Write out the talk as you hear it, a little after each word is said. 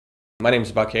My name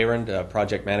is Buck Hayrand,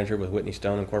 project manager with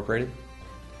Whitney-Stone Incorporated.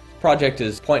 The project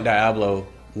is Point Diablo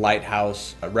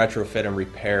Lighthouse retrofit and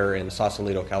repair in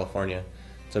Sausalito, California.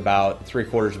 It's about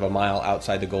 3/4 of a mile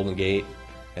outside the Golden Gate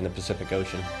in the Pacific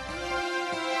Ocean.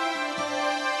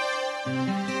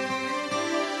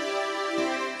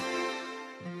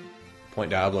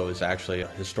 Point Diablo is actually a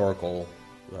historical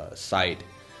site,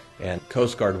 and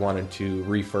Coast Guard wanted to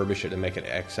refurbish it and make it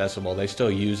accessible. They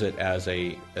still use it as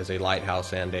a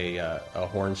lighthouse and a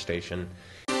horn station.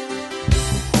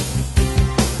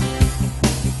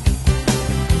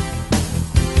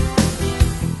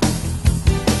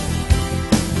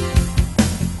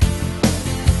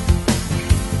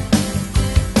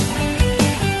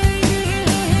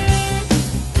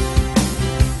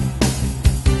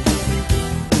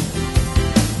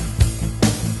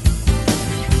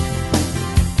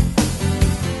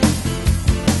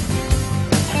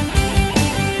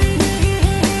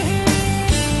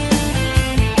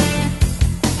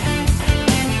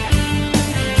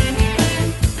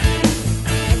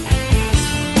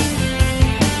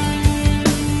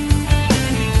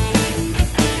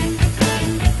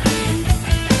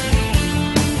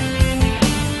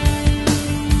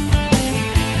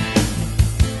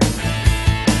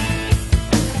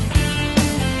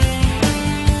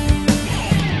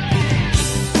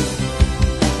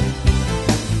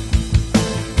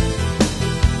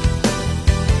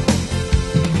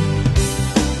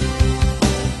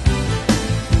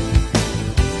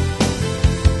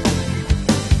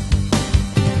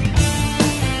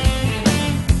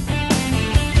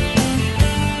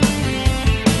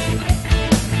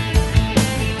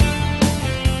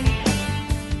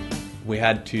 We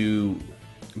had to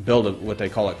build what they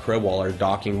call a crib wall or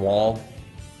docking wall.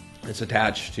 It's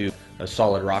attached to a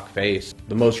solid rock face.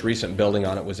 The most recent building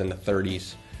on it was in the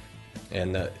 30s,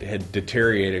 and it had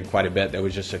deteriorated quite a bit. There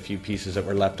was just a few pieces that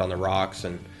were left on the rocks,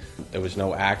 and there was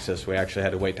no access. We actually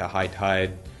had to wait till high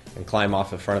tide and climb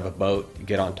off the front of a boat,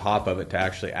 get on top of it to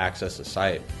actually access the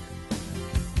site.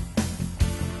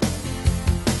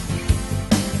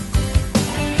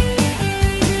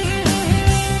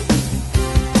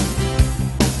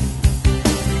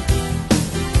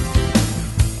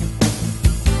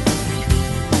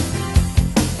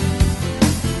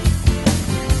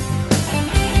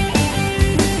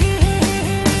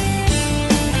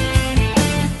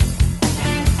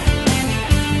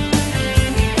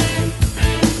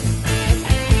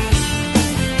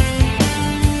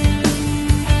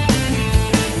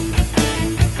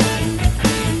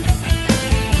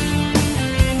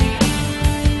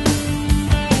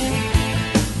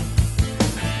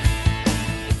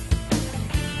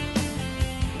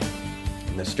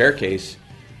 The staircase,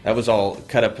 that was all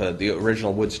cut up. The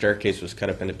original wood staircase was cut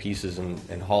up into pieces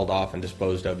and hauled off and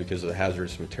disposed of because of the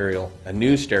hazardous material. A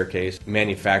new staircase,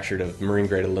 manufactured of marine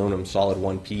grade aluminum, solid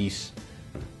one piece,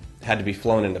 had to be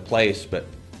flown into place, but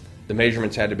the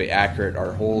measurements had to be accurate.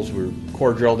 Our holes were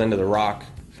core drilled into the rock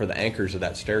for the anchors of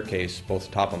that staircase,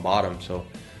 both top and bottom, so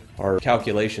our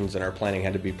calculations and our planning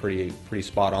had to be pretty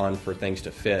spot on for things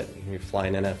to fit. You're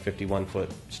flying in a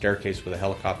 51-foot staircase with a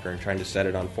helicopter and trying to set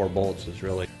it on 4 bolts is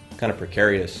really kind of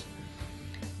precarious.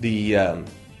 The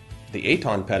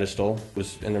Aton pedestal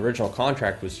was, in the original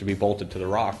contract, was to be bolted to the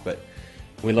rock, but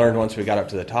we learned once we got up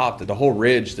to the top that the whole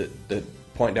ridge that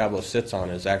Point Diablo sits on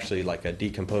is actually like a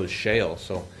decomposed shale,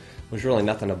 so there was really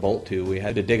nothing to bolt to. We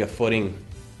had to dig a footing.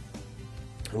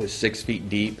 It was 6 feet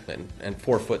deep and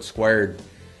 4 foot squared.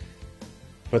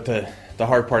 But the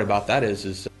hard part about that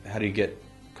is how do you get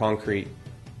concrete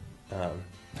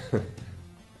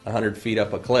 100 feet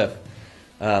up a cliff?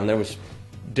 There was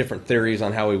different theories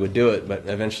on how we would do it, but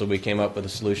eventually we came up with a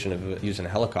solution of using a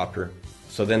helicopter.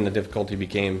 So then the difficulty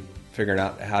became figuring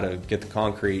out how to get the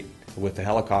concrete with the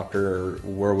helicopter, or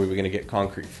where we were going to get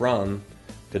concrete from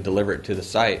to deliver it to the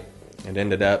site. It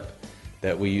ended up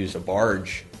that we used a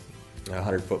barge, a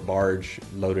 100-foot barge,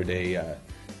 loaded a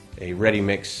ready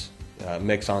mix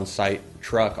on-site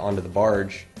truck onto the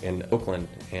barge in Oakland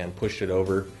and pushed it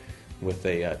over with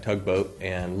a tugboat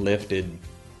and lifted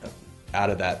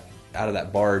out of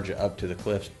that barge up to the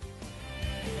cliffs.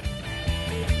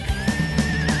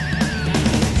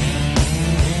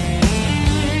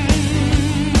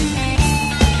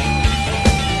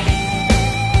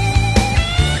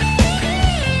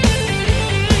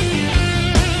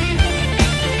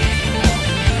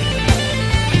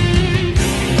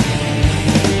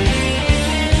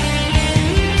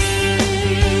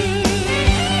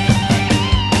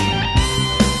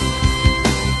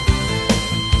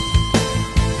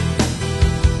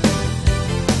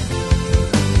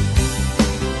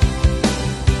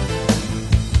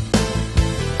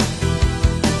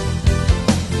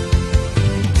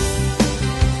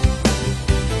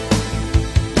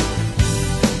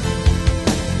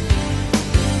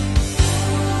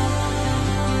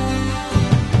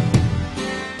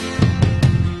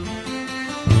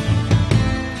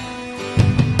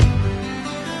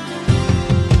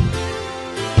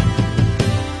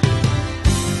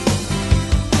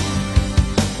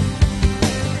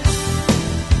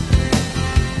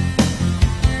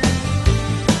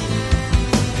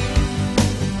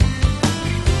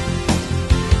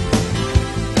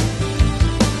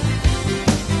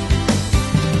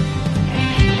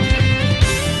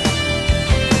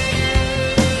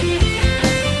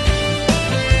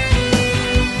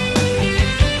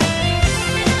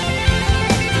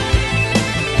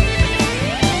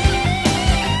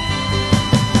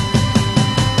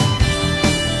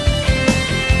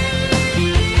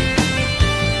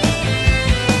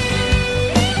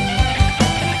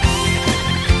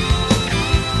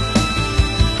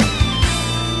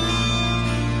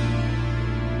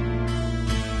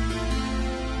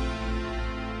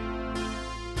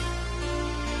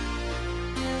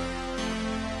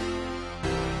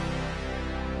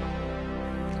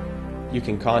 You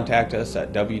can contact us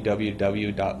at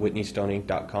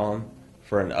www.whitneystoninc.com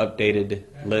for an updated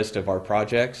list of our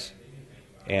projects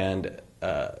and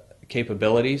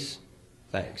capabilities.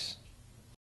 Thanks.